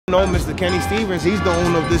No, Mr. Kenny Stevens, he's the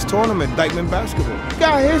owner of this tournament, Dyckman basketball.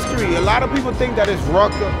 Got history. A lot of people think that it's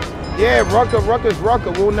Rucker. Yeah, Rucker's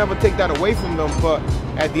Rucker. We'll never take that away from them, but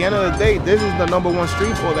at the end of the day, this is the #1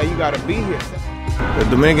 street ball that you gotta be here. The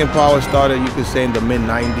Dominican Power started, you could say, in the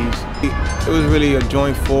mid-90s. It was really a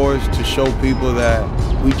joint force to show people that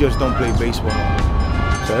we just don't play baseball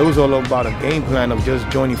anymore. So it was all about a game plan of just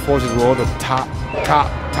joining forces with all the top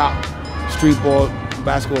street ball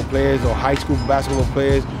basketball players or high school basketball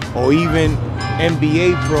players or even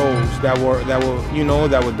NBA pros that were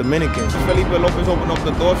Dominicans. Felipe Lopez opened up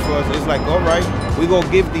the doors for us. It's like, all right, we gonna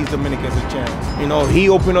give these Dominicans a chance. You know, he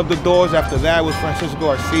opened up the doors. After that was Francisco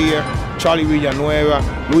Garcia, Charlie Villanueva,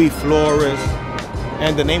 Luis Flores,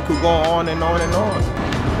 and the name could go on and on and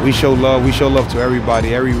on. We show love to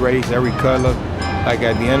everybody, every race, every color. Like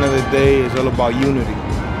at the end of the day, it's all about unity.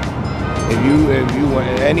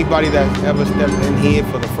 If anybody that's ever stepped in here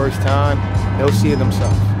for the first time, they'll see it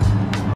themselves.